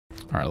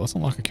All right, let's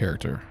unlock a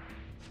character.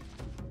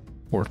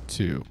 Or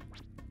 2.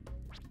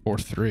 Or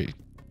 3.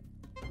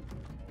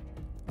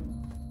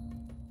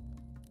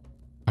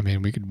 I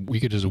mean, we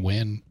could just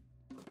win.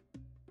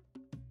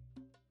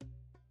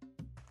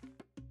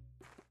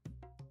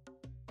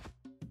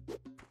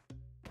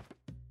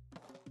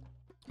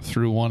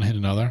 Through one, hit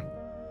another.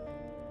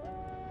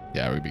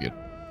 Yeah, we'd be good.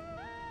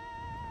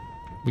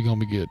 We gonna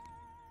be good.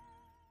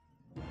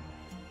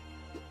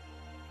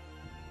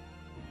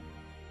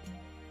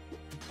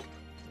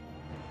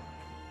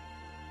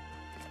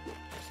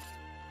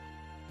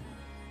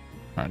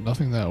 All right,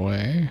 nothing that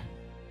way.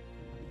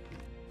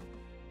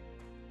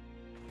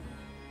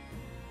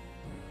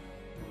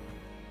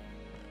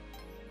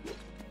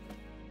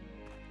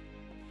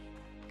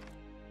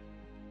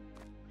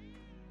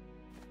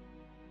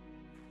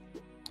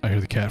 I hear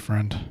the cat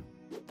friend.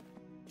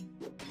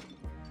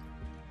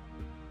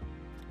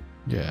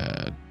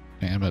 Yeah,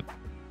 damn it.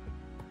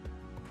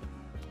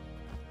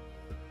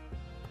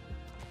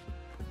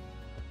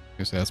 I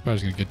guess that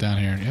spider's gonna get down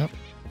here. Yep.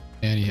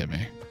 And he hit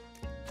me.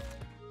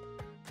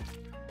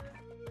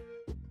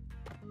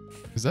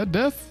 Is that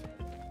death?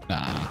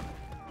 Nah.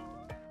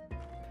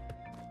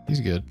 He's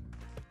good.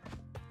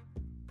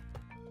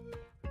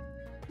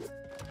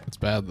 It's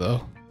bad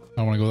though. I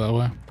don't want to go that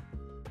way.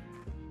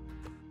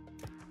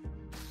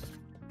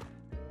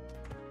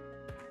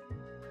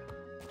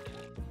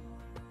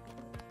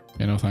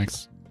 Yeah, no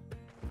thanks.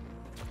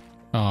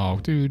 Oh,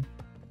 dude.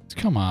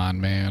 Come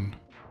on, man.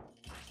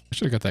 I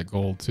should have got that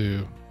gold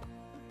too.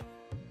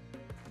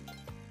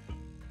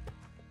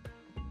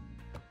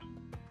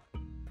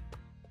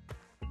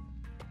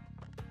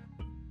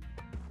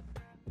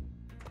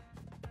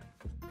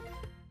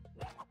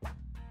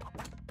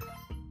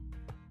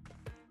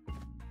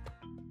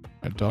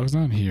 My dog's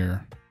not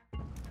here. I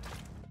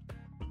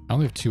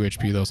only have 2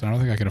 HP though, so I don't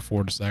think I can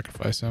afford to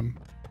sacrifice him.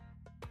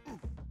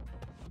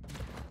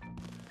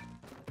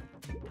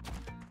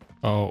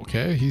 Oh,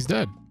 okay, he's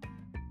dead.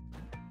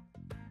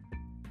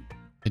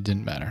 It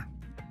didn't matter.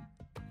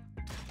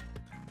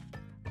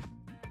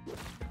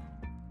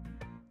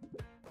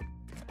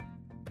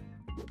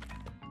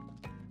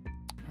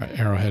 Alright,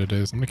 arrowhead it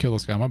is. I'm gonna kill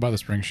this guy. I'm gonna buy the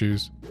spring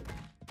shoes.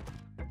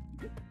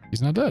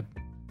 He's not dead.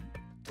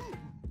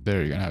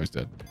 There you go, now he's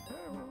dead.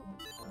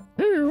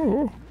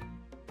 Ew.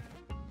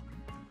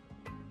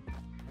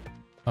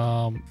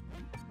 Oh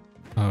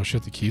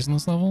shit, the keys in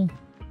this level?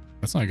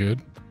 That's not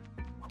good.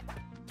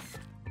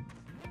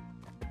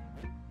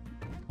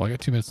 Well, I got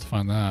 2 minutes to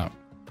find that.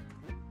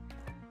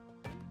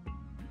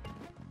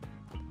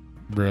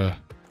 Bruh.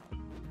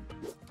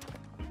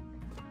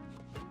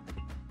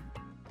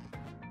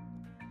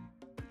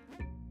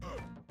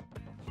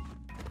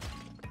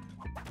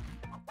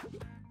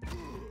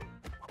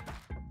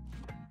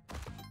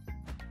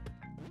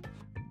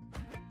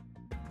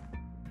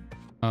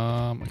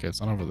 Okay,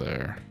 it's not over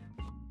there.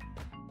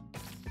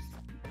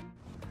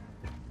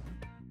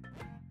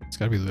 It's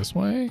gotta be this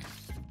way?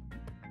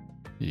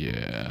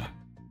 Yeah.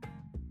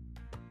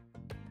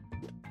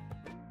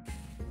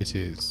 It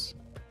is.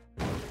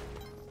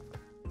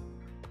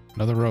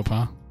 Another rope,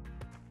 huh?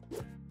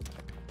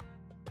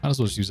 Might as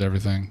well just use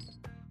everything.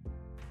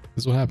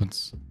 This is what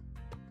happens.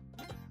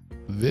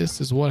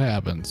 This is what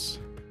happens.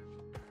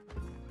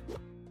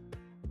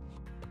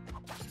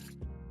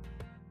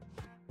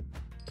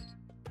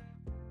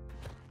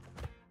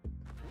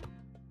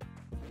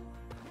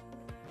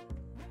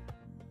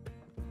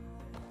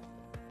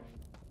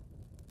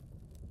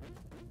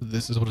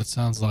 This is what it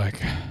sounds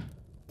like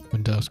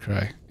when doves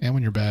cry, and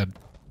when you're bad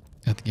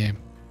at the game,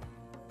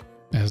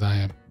 as I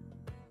am.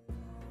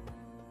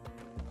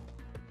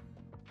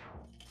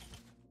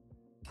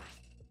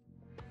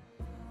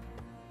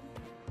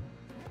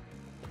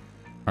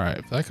 Alright,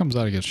 if that comes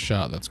out and gets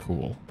shot, that's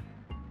cool.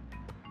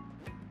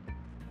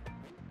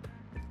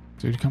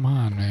 Dude, come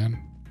on,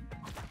 man.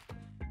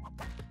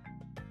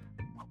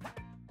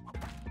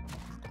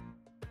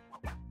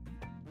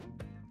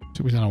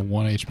 Should be down to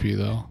 1 HP,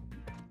 though.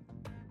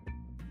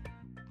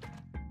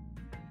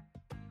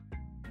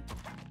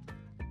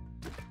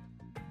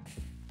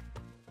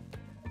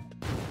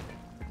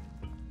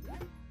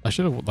 I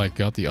should have, like,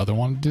 got the other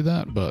one to do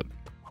that, but...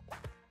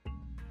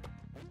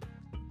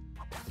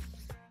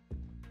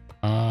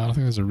 I don't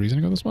think there's a reason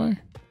to go this way.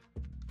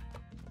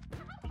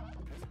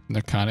 And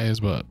there kind of is,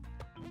 but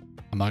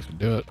I'm not going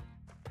to do it.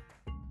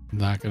 I'm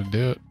not going to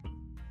do it.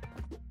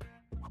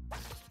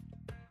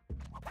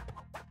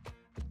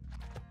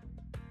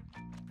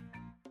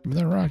 Give me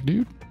that rock,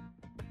 dude.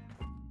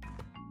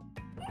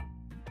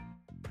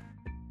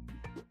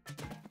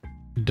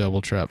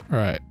 Double trap. All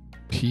right.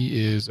 He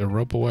is a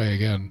rope away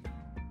again.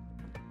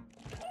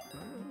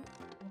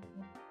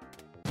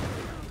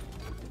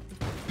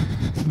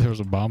 There was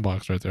a bomb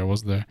box right there,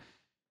 wasn't there?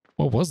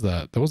 What was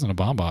that? That wasn't a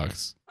bomb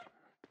box.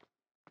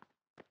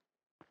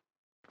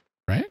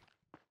 Right?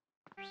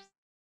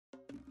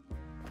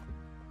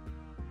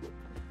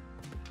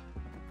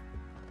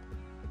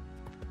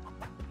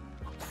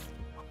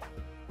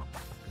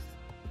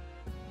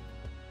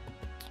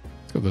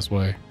 Let's go this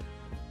way.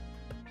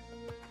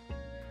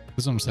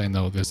 This is what I'm saying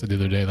though, this the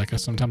other day. Like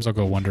sometimes I'll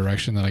go one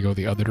direction, then I go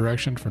the other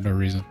direction for no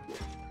reason.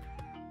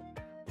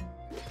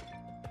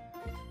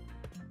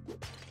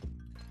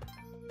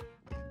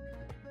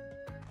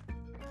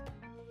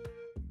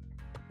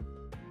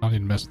 I don't need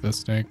to mess with this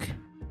snake.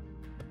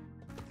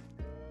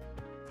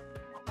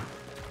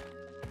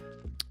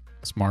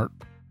 Smart.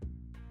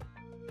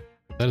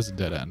 That is a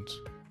dead end.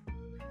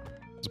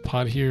 There's a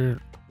pot here.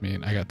 I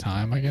mean, I got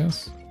time, I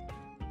guess.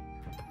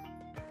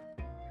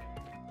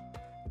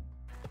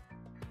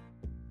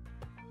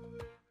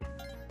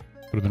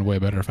 Would have been way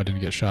better if I didn't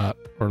get shot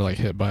or like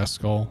hit by a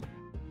skull.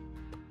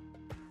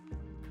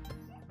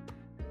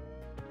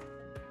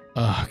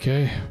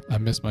 Okay, I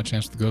missed my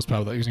chance with the ghost pile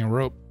without using a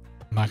rope.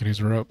 I'm not gonna use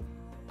a rope.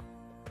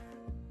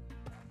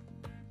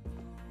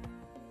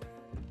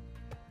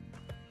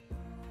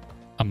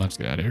 I'm not just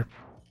get out of here.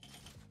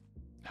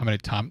 How many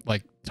time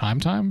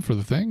for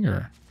the thing,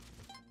 or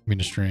I mean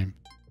to stream?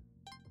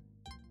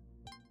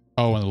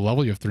 Oh, on the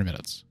level you have 3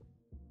 minutes.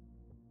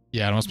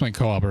 Yeah, I was playing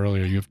co-op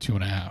earlier. You have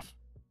 2.5.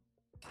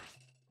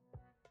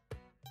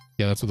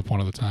 Yeah, that's what the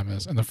point of the time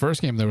is. In the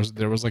first game, there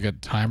was like a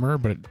timer,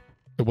 but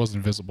it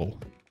wasn't visible.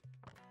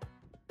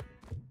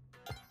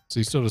 So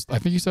you still just, I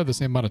think you said the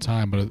same amount of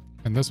time, but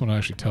in this one it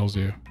actually tells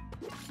you.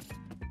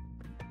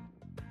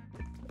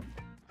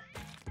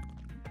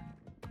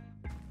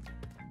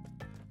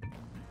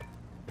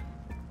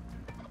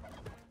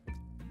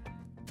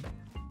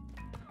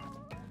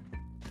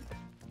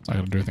 It's not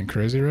gonna do anything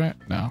crazy, right?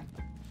 No.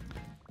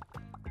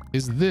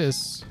 Is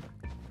this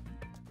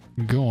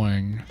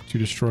going to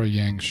destroy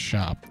Yang's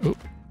shop? Oh.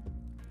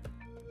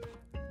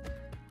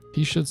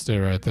 He should stay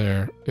right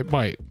there. It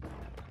might.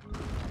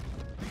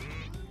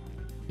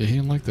 Yeah, he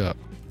didn't like that.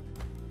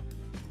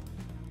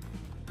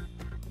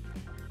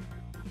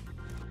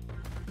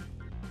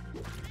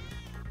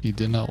 He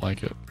did not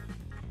like it.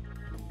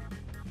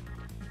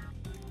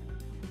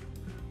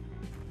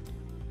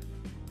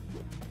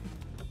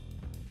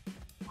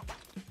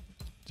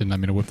 Did not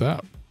mean to whip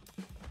that.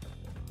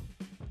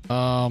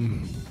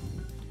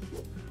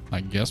 I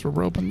guess we're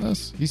roping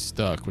this. He's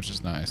stuck, which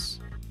is nice.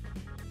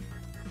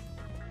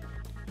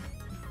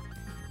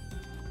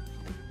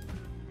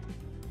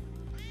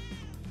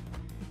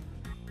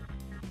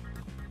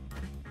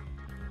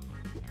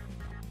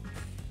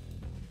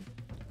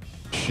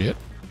 Shit.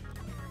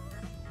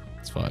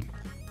 It's fine.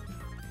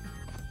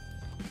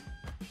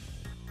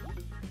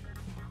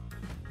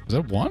 Is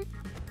that one?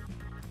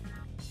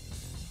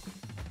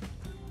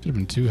 Should have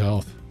been 2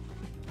 health.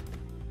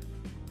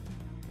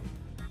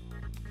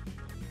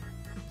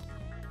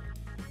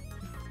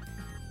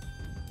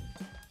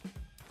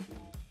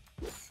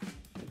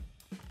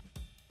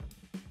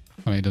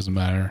 I mean, it doesn't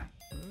matter.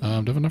 Do I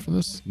have enough for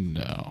this?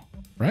 No.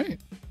 Right?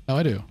 No,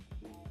 I do.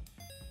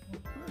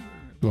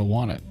 Do I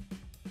want it?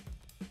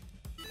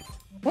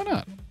 Why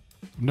not?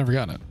 I've never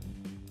gotten it.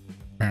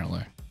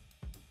 Apparently.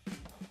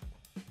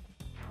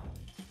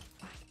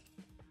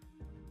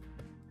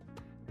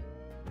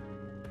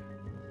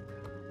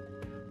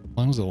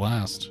 How long does it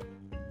last?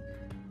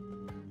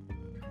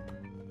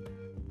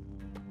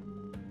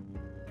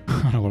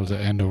 I don't know what does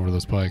it end over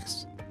those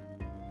pikes.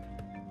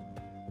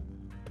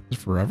 Is it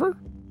forever?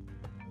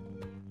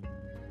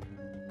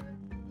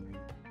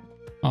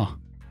 Oh.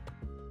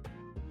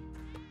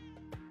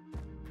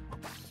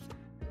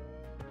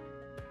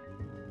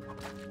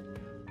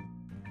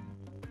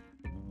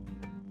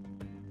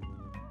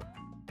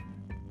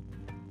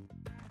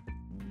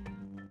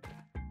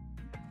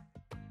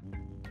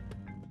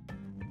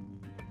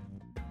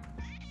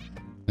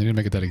 They need to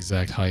make it that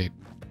exact height.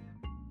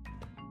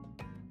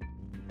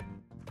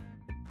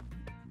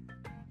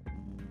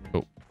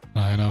 Oh,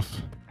 not high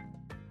enough.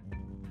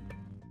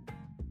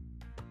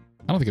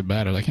 I don't think it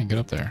mattered. I can't get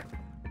up there.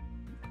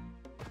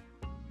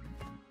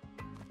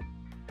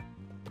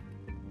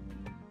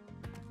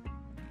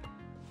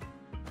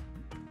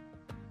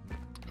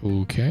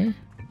 Okay.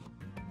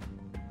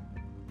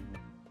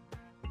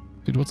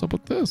 Dude, what's up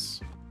with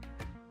this?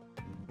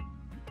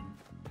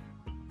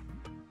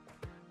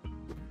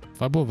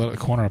 If I blow that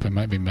corner up, I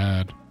might be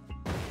mad.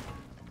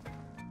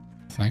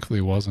 Thankfully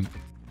it wasn't.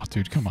 Oh,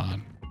 dude, come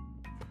on.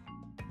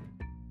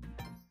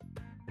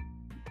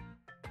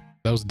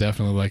 That was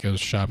definitely like a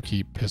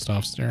shopkeep pissed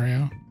off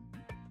stereo.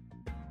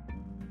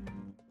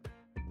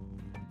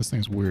 This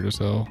thing's weird as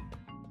hell.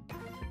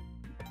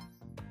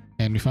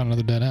 And we found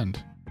another dead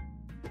end.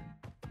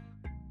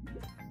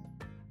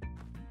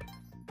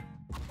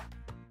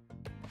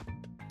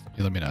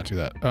 Yeah, let me not do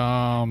that.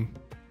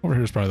 Over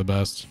here is probably the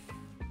best.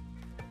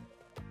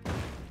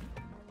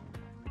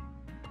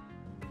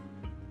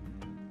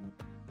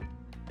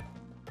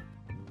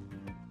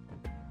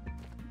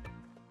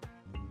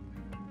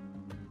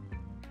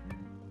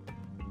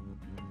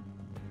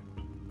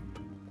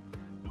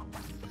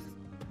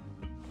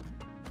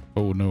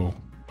 Oh no.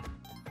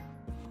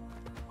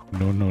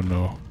 No, no,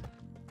 no.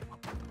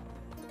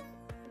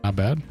 Not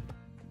bad.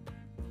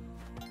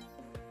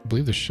 I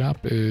believe the shop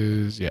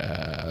is,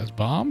 yeah, it's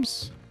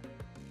bombs.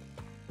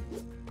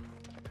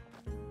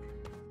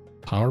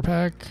 Power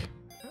pack.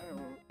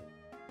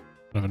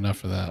 I don't know have enough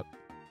for that.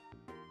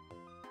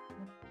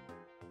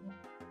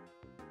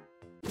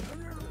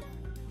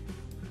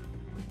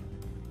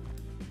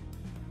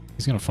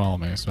 He's gonna follow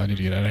me, so I need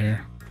to get out of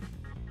here.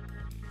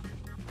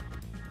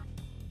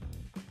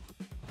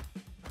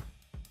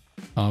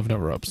 I have no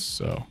ropes,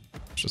 so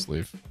let's just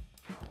leave.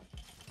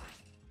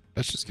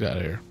 Let's just get out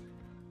of here.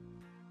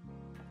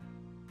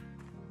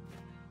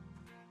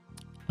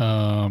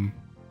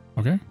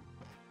 Okay.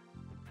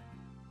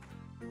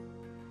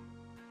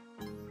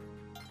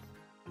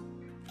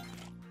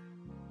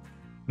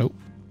 Nope.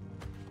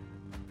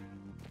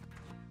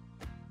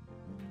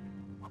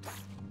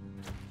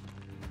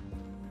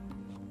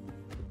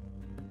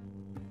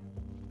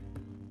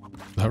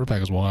 The hover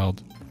pack is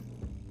wild.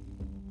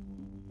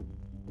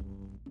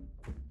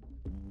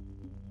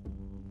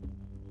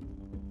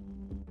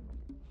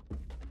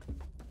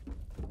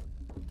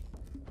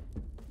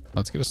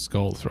 Let's get a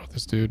skull to throw at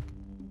this dude.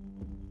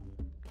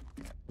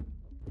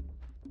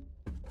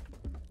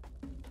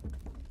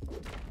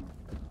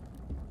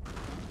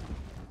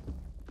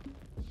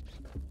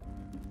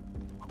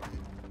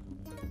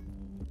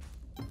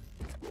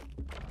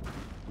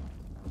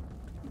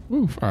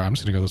 Oof. Alright, I'm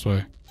just gonna go this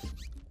way.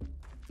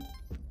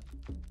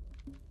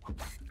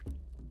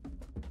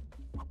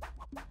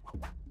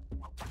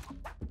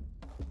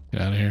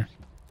 Get out of here.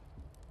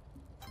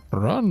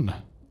 Run!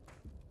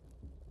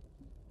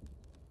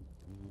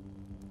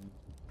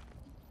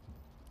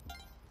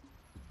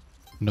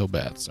 No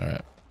bats.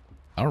 Alright.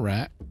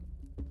 Alright.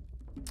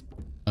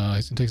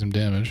 He's gonna take some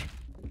damage.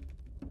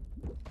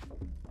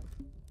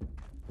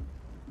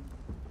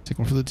 Take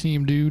one for the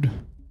team, dude.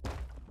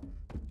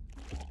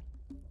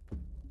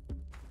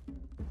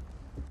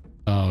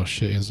 Oh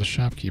shit, he's a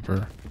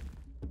shopkeeper.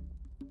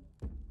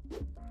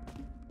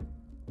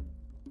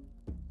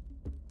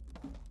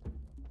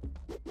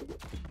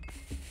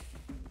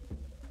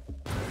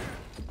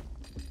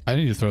 I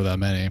need to throw that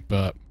many,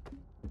 but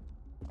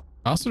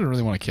I also didn't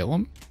really want to kill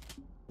him.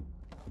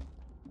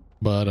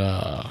 But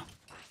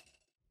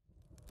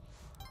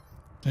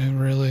didn't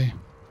really.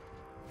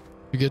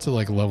 You get to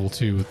like level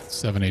 2 with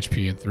 7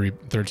 HP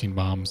and 13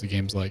 bombs, the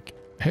game's like,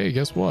 hey,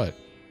 guess what?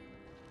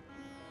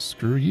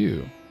 Screw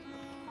you.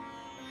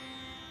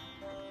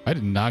 I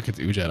did not get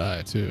the Ujat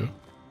Eye too.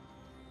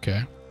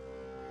 Okay.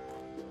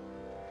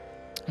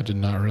 I did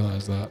not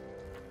realize that.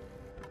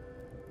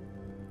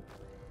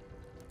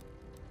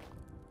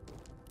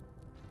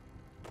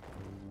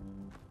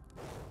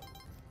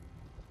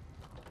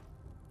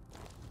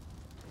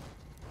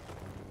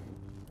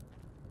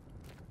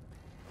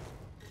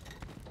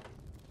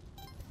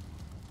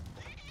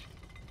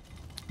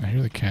 I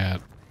hear the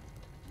cat.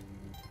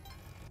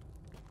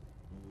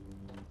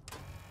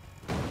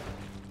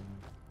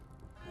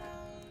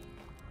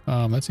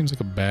 That seems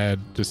like a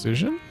bad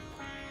decision.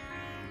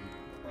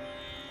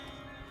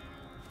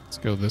 Let's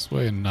go this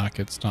way and not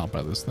get stomped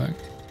by this thing.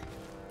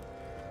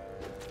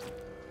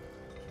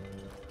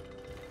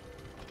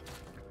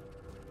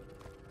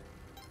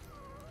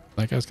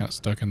 That guy's kind of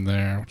stuck in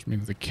there, which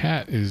means the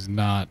cat is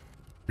not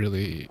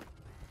really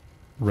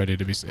ready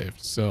to be saved.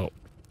 So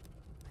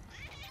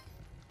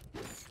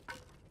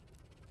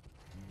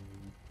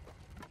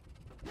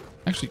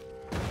actually,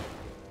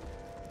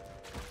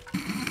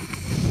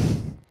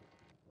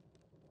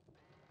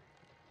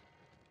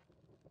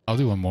 I'll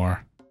do one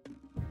more.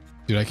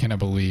 Dude, I cannot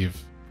believe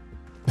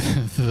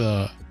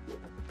that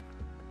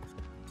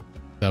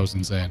was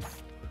insane.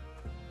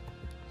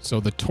 So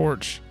the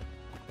torch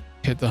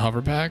hit the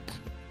hover pack,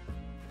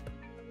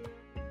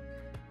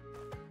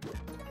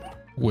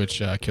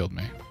 which killed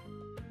me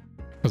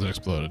because it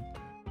exploded.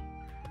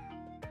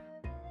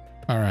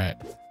 All right.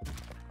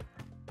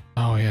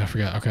 Oh yeah, I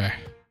forgot. Okay.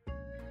 I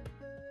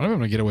don't know if I'm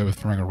gonna get away with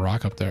throwing a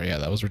rock up there. Yeah,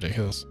 that was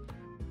ridiculous.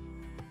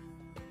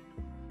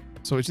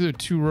 So it's either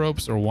 2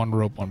 ropes or 1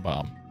 rope, 1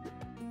 bomb.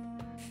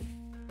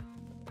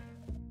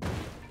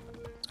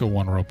 Let's go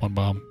 1 rope, 1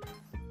 bomb.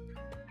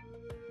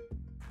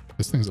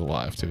 This thing's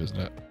alive too, isn't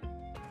it?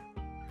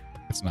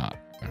 It's not.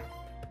 Okay.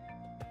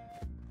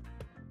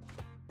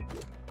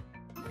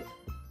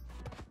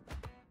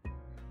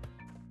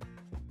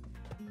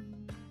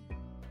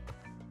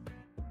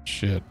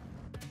 Shit.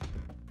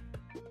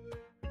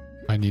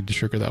 I need to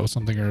trigger that with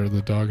something or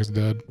the dog is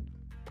dead.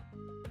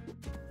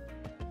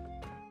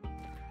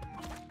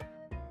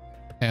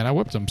 And I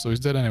whipped him, so he's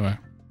dead anyway.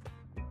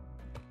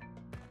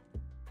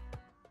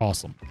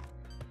 Awesome.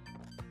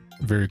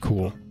 Very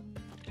cool.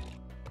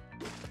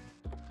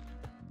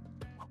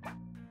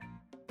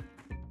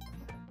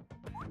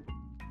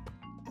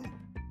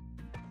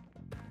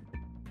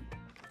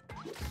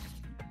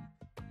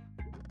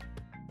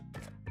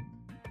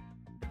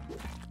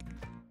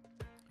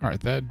 All right,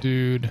 that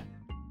dude.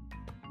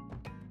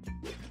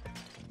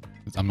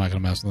 I'm not gonna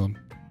mess with him.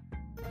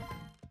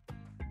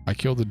 I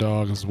killed the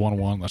dog. This is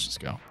 1-1. Let's just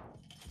go.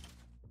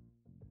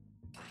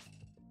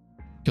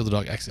 Killed the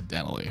dog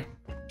accidentally.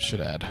 Should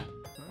add.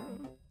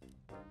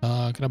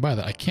 Can I buy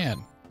that? I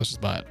can. Let's just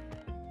buy it.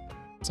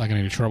 It's not gonna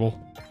get any trouble.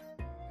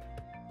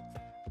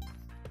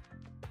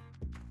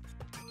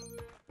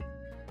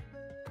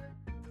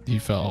 He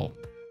fell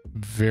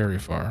Very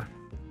far.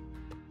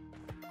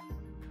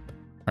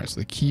 Alright, so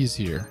the key's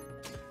here.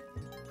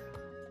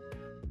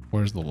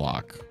 Where's the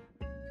lock?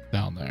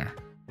 Down there.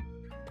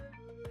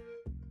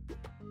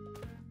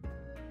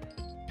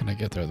 Can I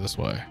get there this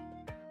way?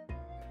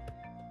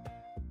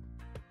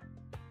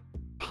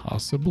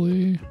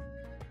 Possibly.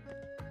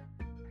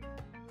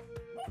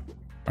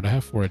 But I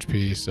have 4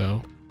 HP,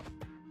 so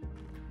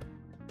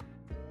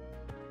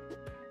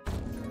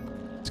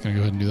just gonna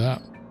go ahead and do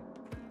that.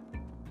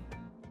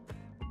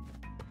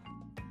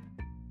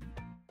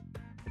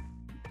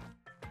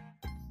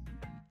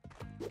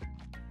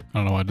 I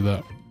don't know why I did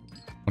that.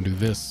 I'll do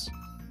this.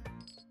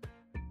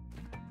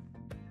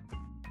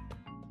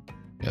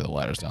 Yeah, the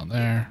ladder's down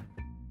there.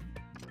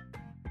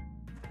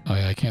 Oh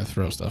yeah, I can't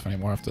throw stuff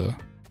anymore. I have to...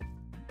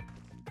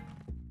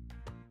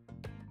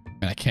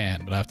 And I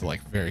can, but I have to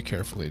like very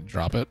carefully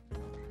drop it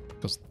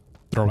because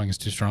throwing is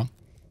too strong.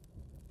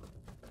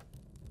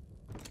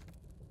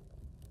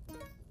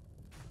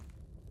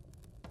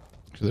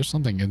 So there's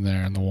something in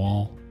there in the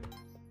wall.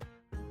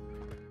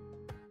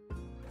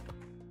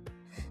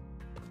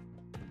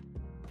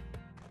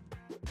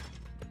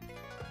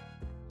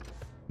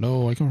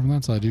 No, I come from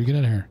that side, dude. Get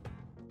out of here.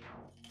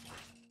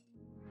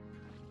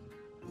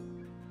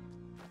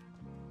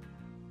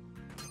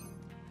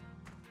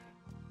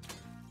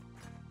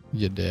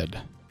 You're dead.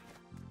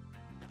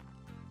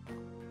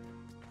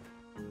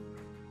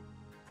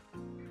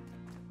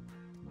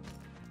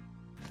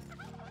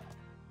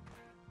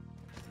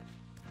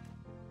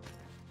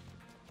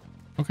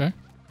 Okay.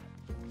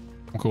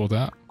 I'm cool with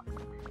that.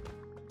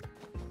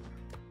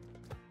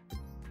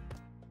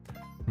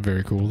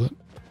 Very cool with it.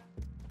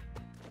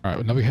 Alright,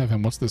 well, now we have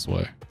him. What's this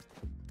way?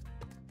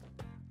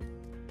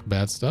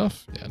 Bad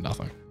stuff? Yeah,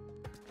 nothing.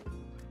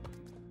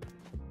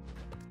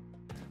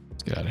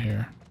 Let's get out of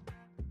here.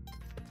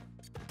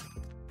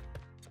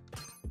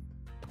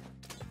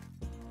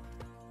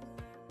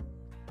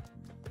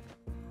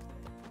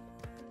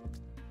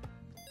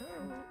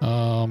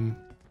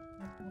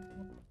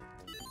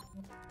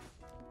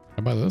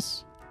 Can I buy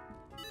this?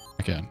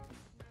 I can.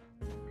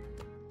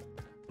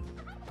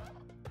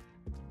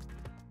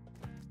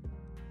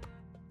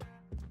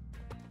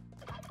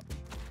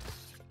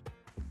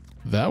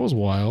 That was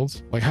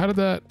wild. Like, how did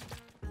that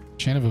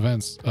chain of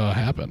events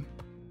happen?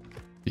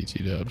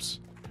 BT dubs.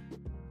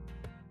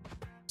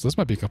 So this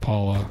might be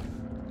Kapala.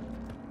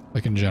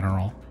 Like in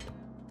general.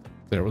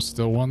 There was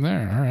still one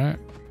there. Alright.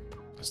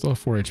 I still have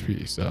 4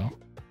 HP, so.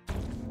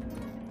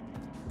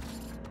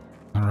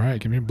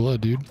 Alright, give me your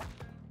blood, dude.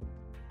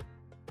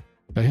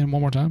 Did I hit him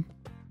one more time?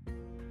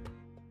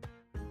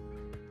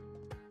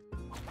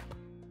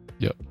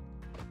 Yep.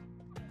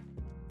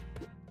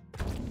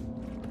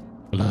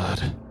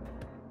 Blood.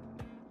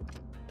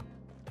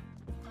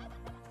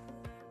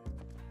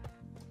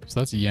 So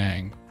that's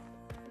Yang.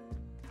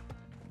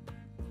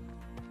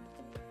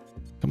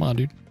 Come on,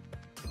 dude.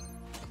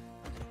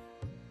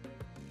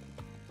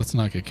 Let's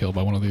not get killed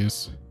by one of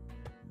these.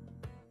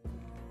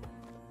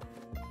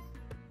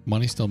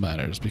 Money still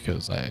matters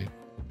because I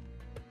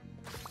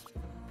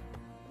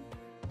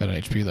got an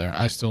HP there.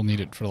 I still need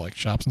it for like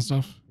shops and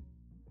stuff.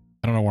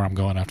 I don't know where I'm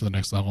going after the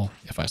next level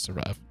if I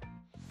survive.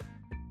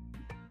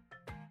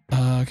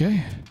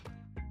 Okay.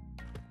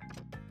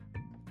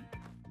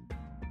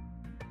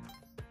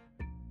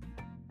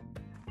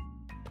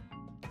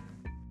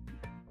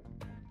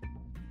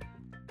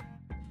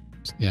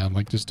 Yeah, I'm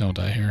like, just don't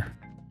die here.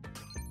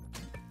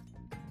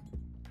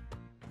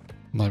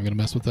 I'm not even gonna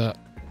mess with that.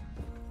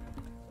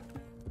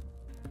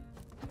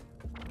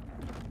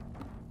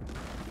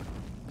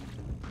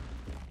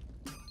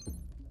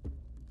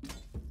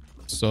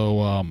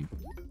 So,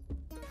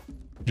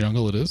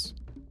 jungle it is.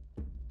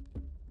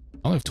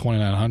 I only have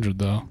 2,900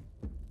 though.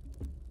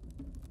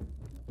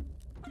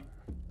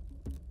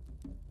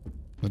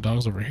 The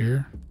dog's over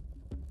here.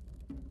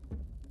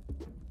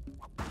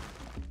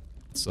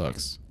 It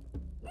sucks.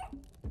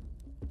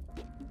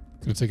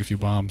 It's gonna take a few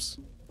bombs.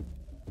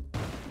 I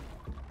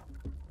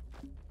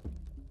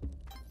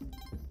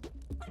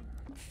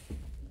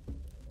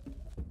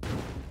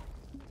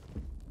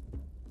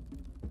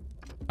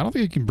don't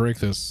think you can break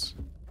this.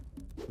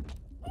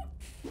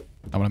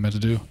 Not what I meant to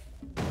do.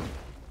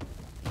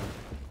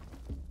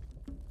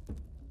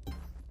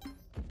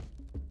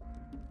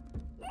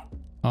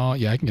 Oh,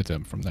 yeah, I can get to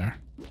him from there.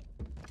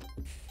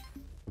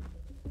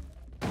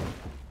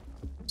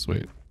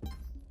 Sweet.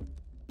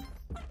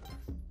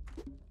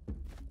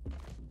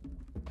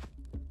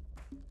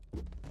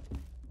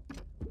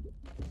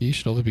 He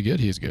should only be good.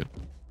 He's good.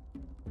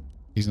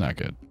 He's not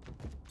good.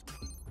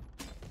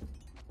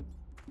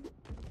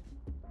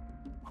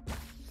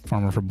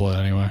 Farmer for blood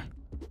anyway.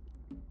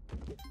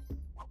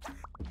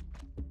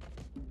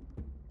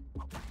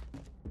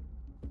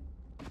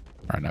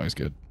 Alright, now he's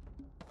good.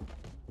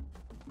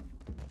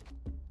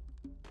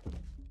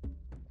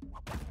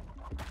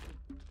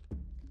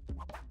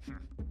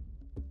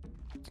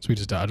 So he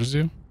just dodges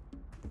you?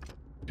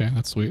 Okay,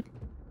 that's sweet.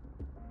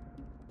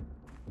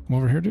 Come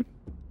over here, dude.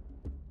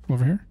 Come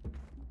over here.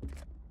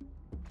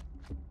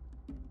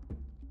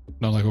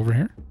 No, like over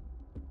here?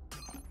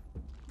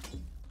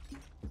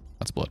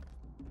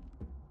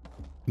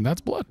 And that's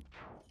blood.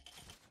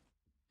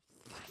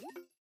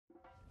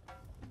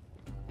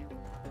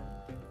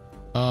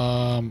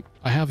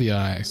 I have the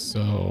eye,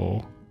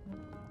 so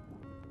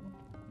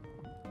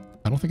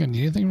I don't think I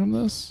need anything from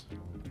this.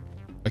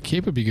 A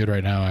cape would be good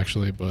right now,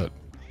 actually, but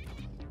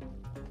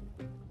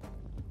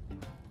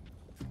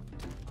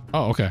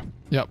oh, okay.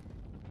 Yep.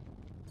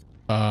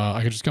 I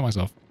could just kill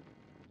myself.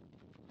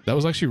 That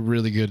was actually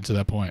really good to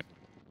that point,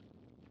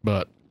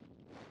 but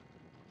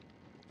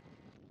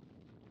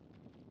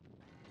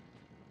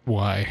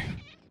why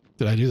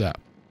did I do that?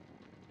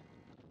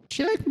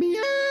 Check me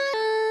out.